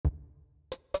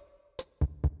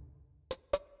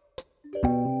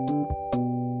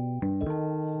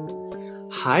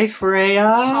Hi, Freya.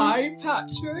 Hi,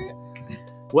 Patrick.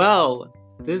 Well,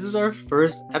 this is our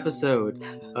first episode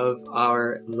of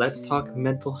our Let's Talk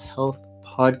Mental Health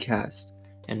podcast.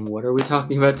 And what are we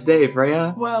talking about today,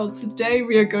 Freya? Well, today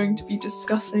we are going to be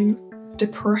discussing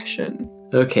depression.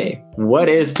 Okay, what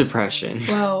is depression?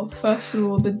 Well, first of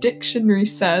all, the dictionary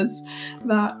says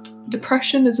that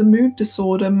depression is a mood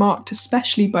disorder marked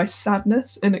especially by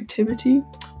sadness, inactivity,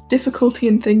 difficulty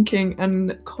in thinking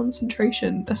and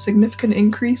concentration, a significant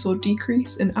increase or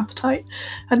decrease in appetite,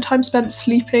 and time spent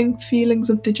sleeping, feelings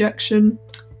of dejection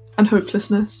and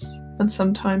hopelessness, and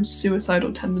sometimes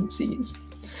suicidal tendencies.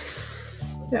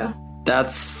 Yeah.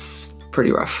 That's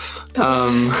pretty rough.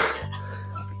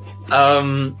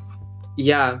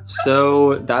 Yeah,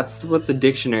 so that's what the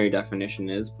dictionary definition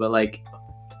is, but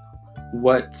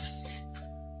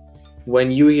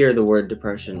when you hear the word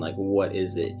depression, what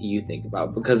is it you think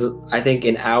about? Because I think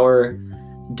in our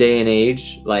day and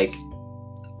age, I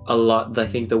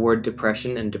think the word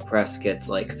depression and depress gets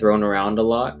thrown around a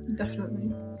lot.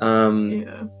 Definitely.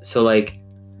 Yeah. So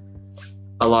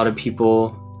a lot of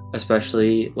people,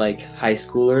 especially high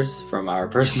schoolers from our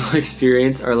personal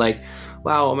experience, are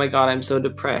wow, oh my god, I'm so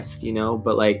depressed,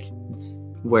 but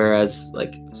whereas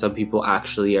some people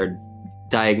actually are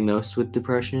diagnosed with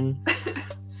depression.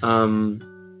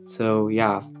 So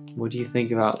yeah, what do you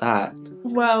think about that?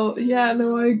 Well, yeah,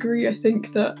 no, I agree. I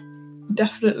think that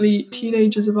definitely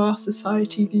teenagers of our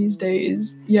society these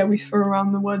days, yeah, we throw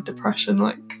around the word depression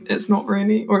it's not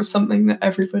really, or it's something that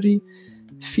everybody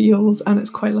feels, and it's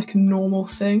quite a normal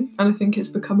thing, and I think it's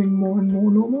becoming more and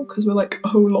more normal because we're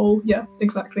oh lol, yeah,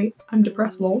 exactly, I'm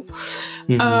depressed, lol.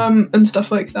 And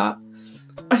stuff like that.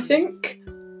 I think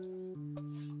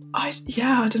I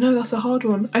don't know, that's a hard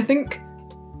one. I think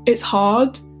it's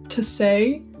hard to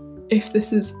say if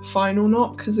this is fine or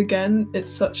not, because again,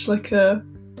 it's such a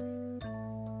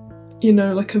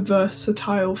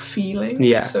versatile feeling.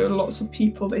 Yeah. So lots of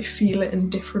people, they feel it in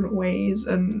different ways,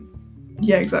 and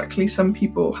yeah, exactly. Some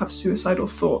people have suicidal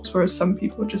thoughts, whereas some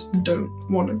people just don't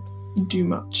want to do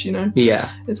much, Yeah.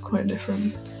 It's quite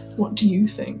different. What do you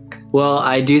think? Well,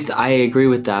 I agree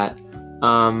with that.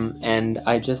 And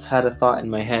I just had a thought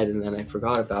in my head and then I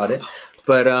forgot about it.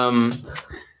 But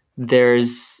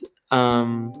there's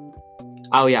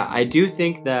I do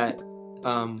think that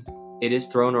it is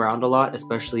thrown around a lot,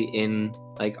 especially in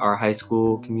our high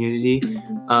school community.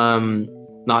 Mm-hmm.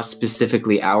 Not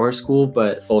specifically our school,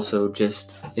 but also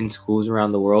just in schools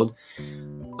around the world.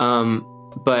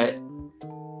 But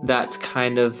that's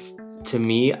kind of, to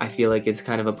me, I feel like it's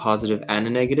kind of a positive and a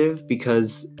negative,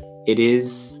 because it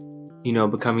is,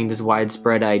 becoming this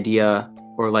widespread idea,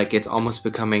 or it's almost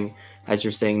becoming, as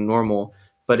you're saying, normal,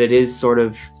 but it is sort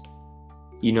of,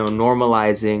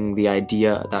 normalizing the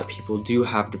idea that people do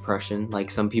have depression.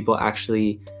 Some people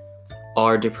actually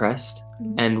are depressed,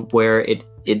 Mm-hmm. and where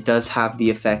it does have the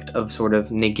effect of sort of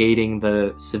negating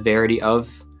the severity of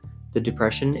the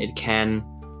depression. It can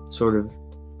sort of,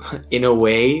 in a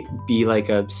way, be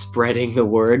a spreading the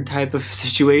word type of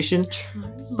situation.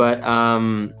 But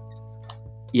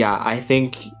yeah, I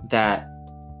think that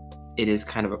it is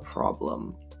kind of a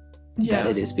problem that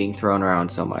it is being thrown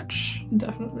around so much.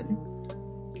 Definitely.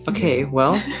 Okay,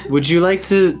 well, would you like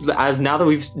to, as now that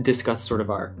we've discussed sort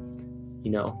of our,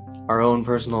 our own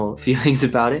personal feelings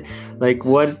about it,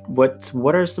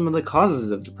 what are some of the causes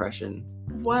of depression?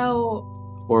 Well,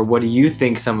 or what do you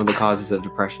think some of the causes of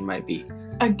depression might be?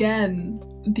 Again,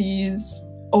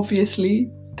 obviously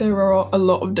there are a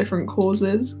lot of different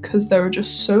causes, because there are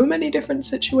just so many different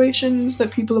situations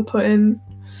that people are put in,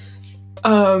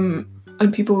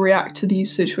 and people react to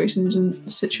these situations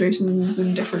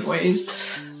in different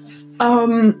ways.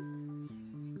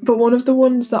 But one of the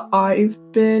ones that I've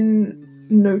been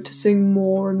noticing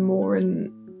more and more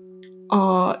in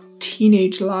our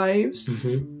teenage lives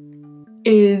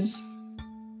is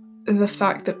the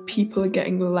fact that people are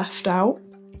getting left out.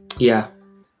 Yeah.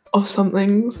 Of some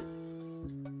things.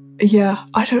 Yeah,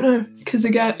 I don't know, because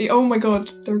again, oh my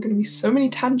god, there are going to be so many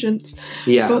tangents.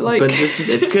 Yeah, but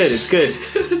it's good.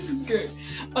 This is good.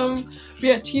 But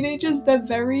yeah, teenagers, they're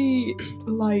very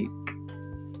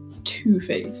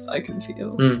two-faced, I can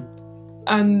feel.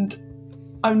 And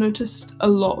I've noticed a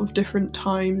lot of different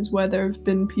times where there have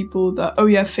been people that, oh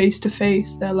yeah, face to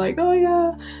face, they're oh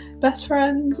yeah, best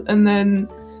friends, and then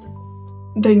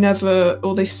they never,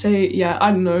 or they say, yeah,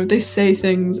 I don't know, they say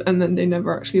things and then they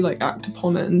never actually act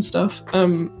upon it and stuff,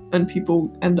 and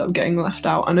people end up getting left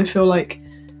out. And I feel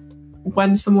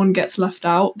when someone gets left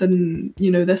out, then,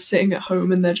 you know, they're sitting at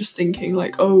home and they're just thinking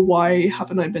like, oh, why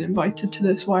haven't I been invited to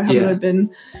this? Why haven't I been,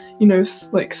 you know,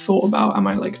 like thought about, am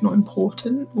I like not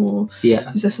important, or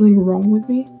is there something wrong with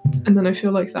me? And then I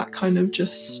feel like that kind of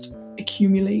just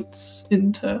accumulates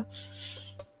into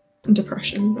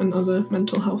depression and other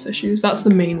mental health issues. That's the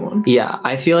main one. Yeah,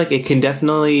 I feel like it can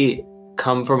definitely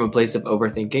come from a place of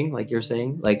overthinking, like you're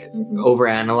saying, like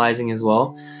overanalyzing as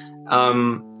well.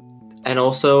 And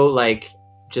also, like,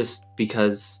 just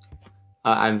because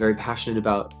I'm very passionate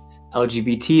about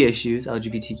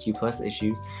LGBTQ plus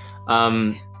issues.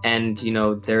 And, you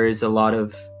know, there's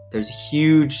a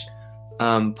huge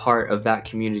part of that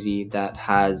community that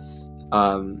has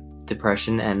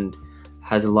depression and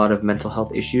has a lot of mental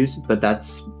health issues, but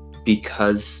that's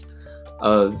because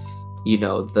of, you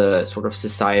know, the sort of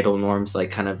societal norms,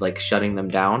 like kind of like shutting them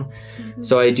down.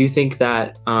 So I do think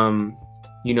that,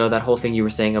 you know, that whole thing you were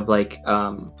saying of like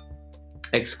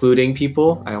excluding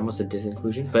people, I almost said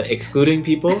disinclusion, but excluding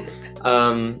people,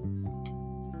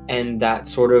 and that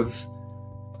sort of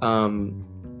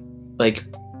like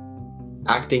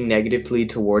acting negatively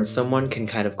towards someone can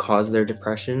kind of cause their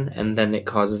depression, and then it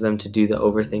causes them to do the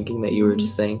overthinking that you were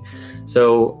just saying.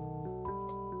 So,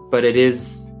 but it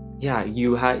is, yeah,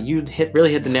 you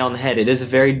really hit the nail on the head. It is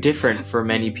very different for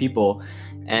many people,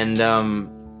 and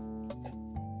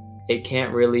it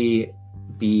can't really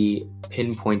be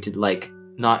pinpointed. Like,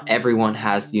 not everyone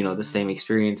has, you know, the same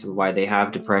experience of why they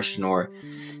have depression, or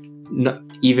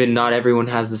even not everyone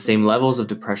has the same levels of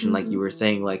depression, like you were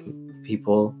saying. Like,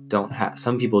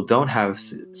 some people don't have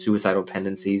suicidal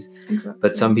tendencies,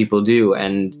 but some people do,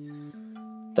 and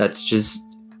that's just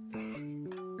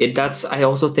it. That's, I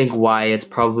also think, why it's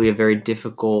probably a very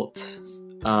difficult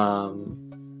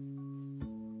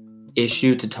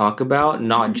issue to talk about,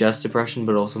 not just depression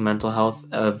but also mental health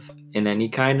in any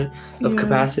kind of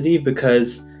capacity,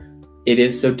 because it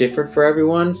is so different for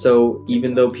everyone. So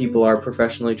even though people are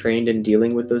professionally trained in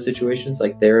dealing with those situations,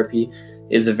 like therapy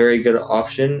is a very good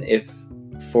option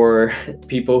for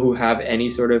people who have any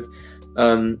sort of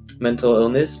mental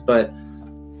illness, but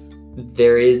it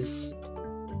is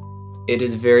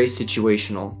very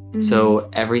situational. So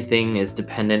everything is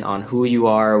dependent on who you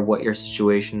are, what your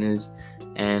situation is,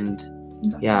 and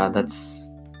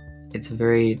it's a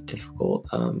very difficult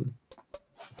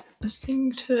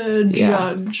thing to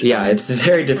judge. It's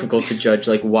very difficult to judge,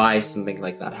 like, why something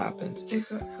like that happens.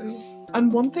 Exactly.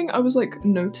 And one thing I was like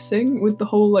noticing with the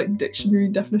whole like dictionary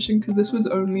definition, because this was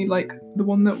only like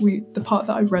the part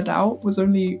that I read out was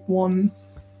only one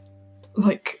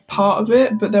like part of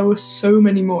it, but there were so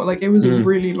many more. Like, it was a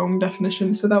really long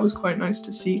definition, so that was quite nice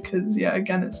to see, because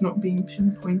again, it's not being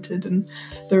pinpointed, and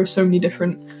there are so many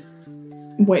different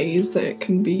ways that it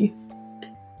can be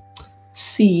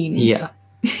seen.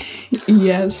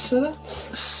 Yes, so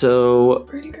that's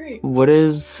pretty great. What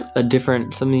is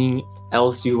something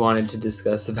else you wanted to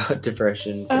discuss about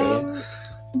depression?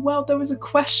 Well, there was a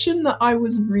question that I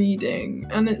was reading,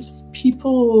 and it's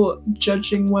people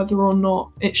judging whether or not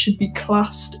it should be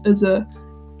classed as a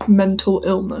mental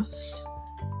illness.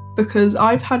 Because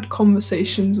I've had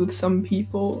conversations with some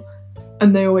people,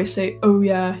 and they always say, oh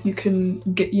yeah, you can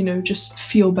get, you know, just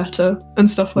feel better and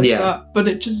stuff like that. But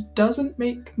it just doesn't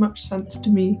make much sense to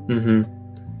me.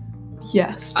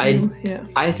 Yes.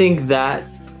 I think that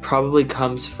probably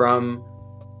comes from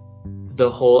the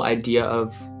whole idea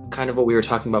of kind of what we were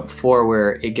talking about before,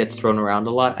 where it gets thrown around a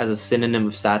lot as a synonym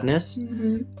of sadness,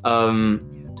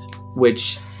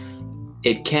 which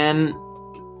it can,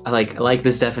 like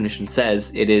this definition says,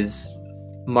 it is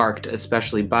marked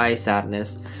especially by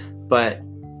sadness, but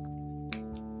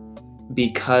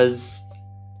because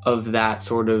of that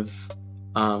sort of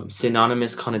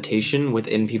synonymous connotation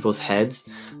within people's heads,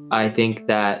 I think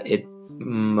that it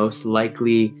most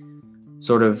likely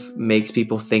sort of makes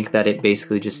people think that it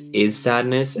basically just is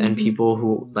sadness, and people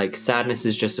who, like, sadness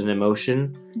is just an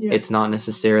emotion. It's not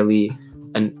necessarily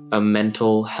a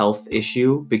mental health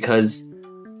issue, because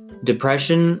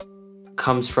depression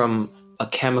comes from a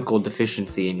chemical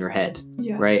deficiency in your head,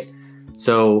 right?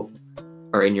 So,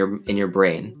 or in your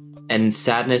brain, and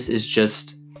sadness is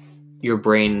just your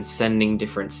brain sending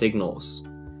different signals.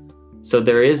 So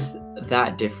there is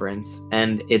that difference,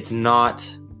 and it's not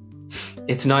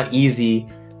easy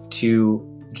to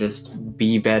just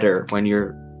be better when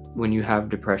you have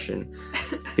depression,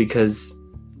 because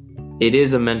it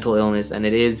is a mental illness and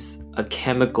it is a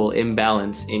chemical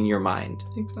imbalance in your mind.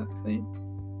 Exactly.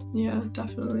 Yeah,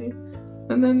 definitely.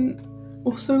 And then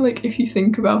also, like, if you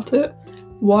think about it,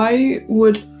 why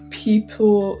would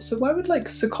like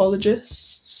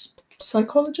psychologists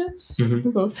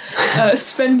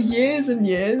spend years and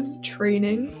years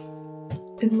training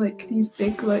in like these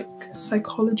big like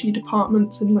psychology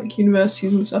departments in like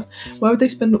universities and stuff, why would they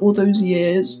spend all those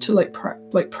years to like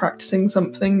practicing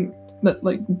something that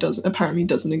like apparently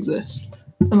doesn't exist?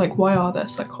 And like, why are there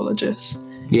psychologists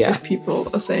if people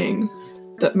are saying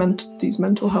that these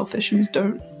mental health issues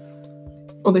don't,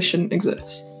 or they shouldn't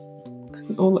exist?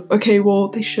 Or okay, well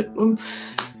they should.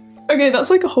 Okay, that's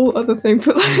like a whole other thing,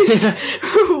 but like,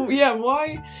 yeah,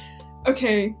 why?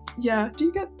 Okay, yeah. Do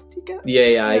you get?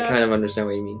 Yeah, I kind of understand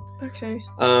what you mean. Okay.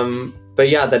 But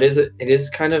yeah, it is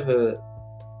kind of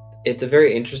it's a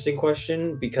very interesting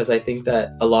question, because I think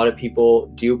that a lot of people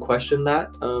do question that,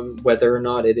 whether or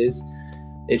not it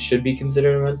should be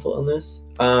considered a mental illness.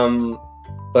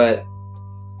 But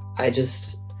I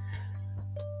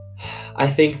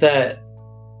think that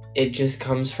it just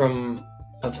comes from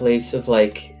a place of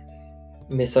like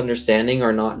misunderstanding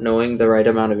or not knowing the right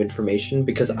amount of information,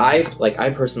 because I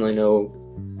personally know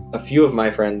a few of my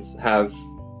friends have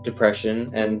depression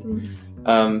and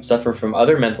suffer from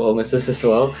other mental illnesses as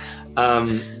well,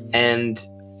 and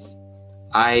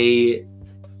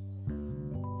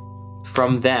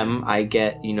from them I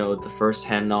get the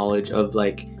first-hand knowledge of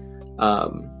like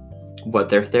what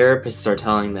their therapists are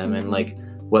telling them and like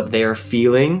what they're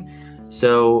feeling.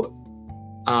 So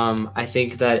I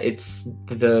think that it's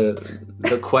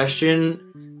the question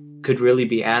could really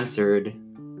be answered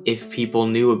if people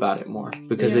knew about it more,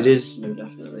 because it is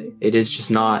just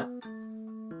not,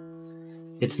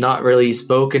 it's not really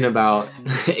spoken about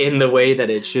in the way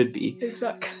that it should be.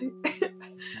 Exactly.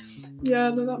 Yeah,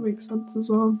 no, that makes sense as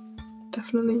well.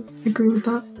 Definitely agree with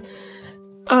that.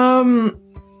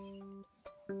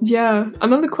 Yeah,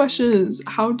 another question is,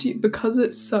 how do you, because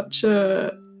it's such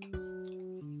a,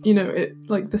 it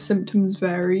like the symptoms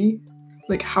vary,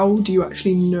 like how do you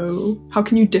actually know, how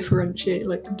can you differentiate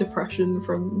like depression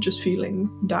from just feeling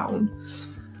down?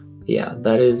 Yeah,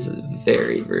 that is a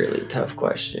very, really tough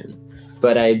question.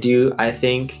 But I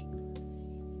think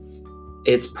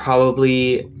it's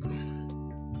probably,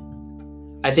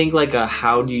 I think like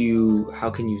how can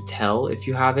you tell if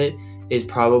you have it is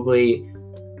probably,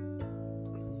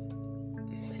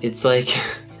 it's like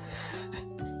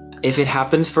if it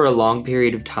happens for a long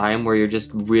period of time where you're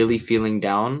just really feeling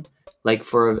down, like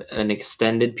for an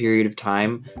extended period of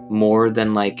time, more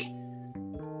than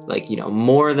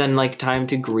more than like time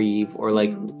to grieve, or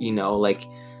like like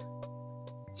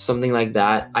something like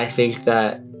that, I think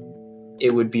that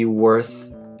it would be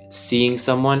worth seeing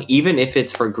someone, even if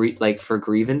it's for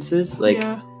grievances,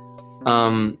 because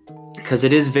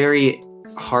it is very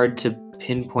hard to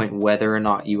pinpoint whether or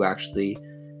not you actually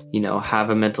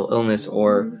have a mental illness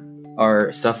or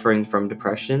are suffering from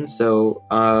depression. So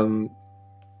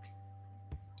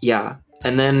yeah.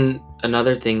 And then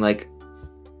another thing, like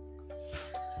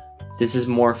this is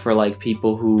more for like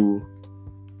people who,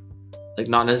 like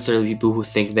not necessarily people who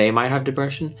think they might have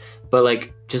depression, but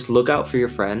like just look out for your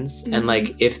friends, and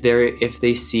like if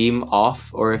they seem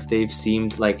off, or if they've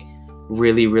seemed like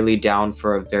really, really down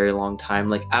for a very long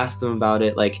time, like ask them about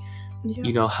it, like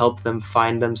help them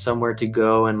find them somewhere to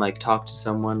go and like talk to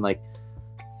someone, like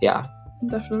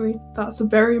definitely. That's a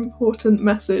very important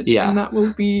message, and that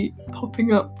will be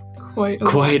popping up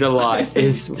quite a lot.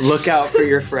 Is look out for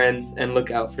your friends and look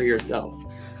out for yourself.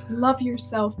 Love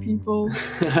yourself, people.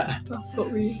 That's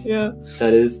what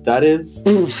that is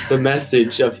the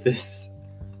message of this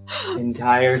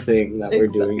entire thing that we're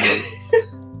doing here.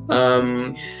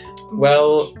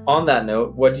 Well, on that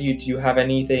note, do you have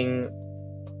anything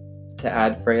to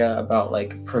add, Freya, about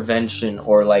like prevention,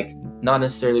 or like not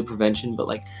necessarily prevention, but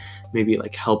like maybe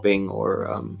like helping or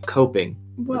coping?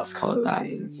 Let's call it that.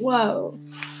 Well,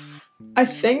 I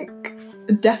think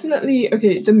definitely,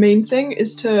 the main thing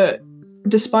is to,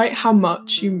 despite how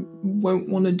much you won't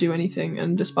want to do anything,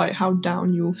 and despite how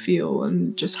down you'll feel,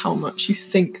 and just how much you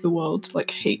think the world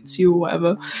like hates you or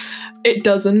whatever, it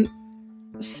doesn't.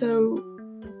 So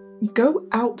go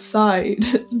outside.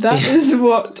 That is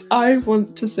what I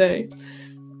want to say,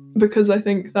 because I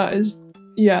think that is,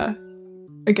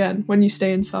 again, when you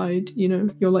stay inside,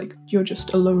 you're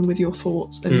just alone with your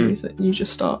thoughts, and you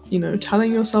just start,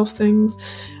 telling yourself things.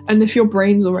 And if your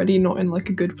brain's already not in like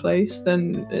a good place,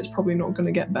 then it's probably not going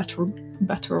to get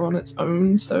better on its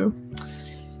own. So,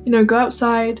 go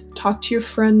outside, talk to your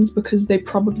friends, because they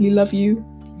probably love you.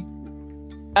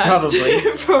 Probably.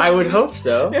 I would hope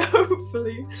so. Yeah,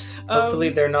 hopefully. Hopefully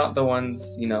they're not the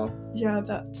ones, Yeah,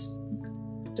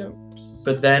 don't.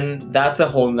 But then that's a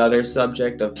whole nother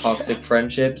subject of toxic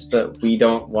friendships, but we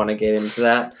don't want to get into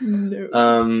that.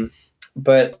 No.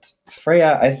 But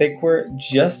Freya, I think we're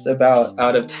just about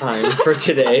out of time for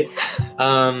today.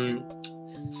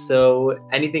 So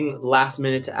anything last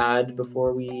minute to add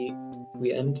before we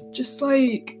we end? Just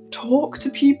like talk to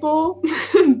people.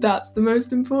 That's the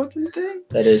most important thing.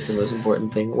 That is the most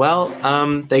important thing. Well,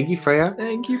 thank you, Freya.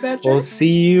 Thank you, Patrick. We'll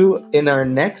see you in our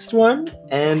next one,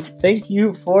 and thank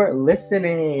you for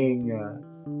listening.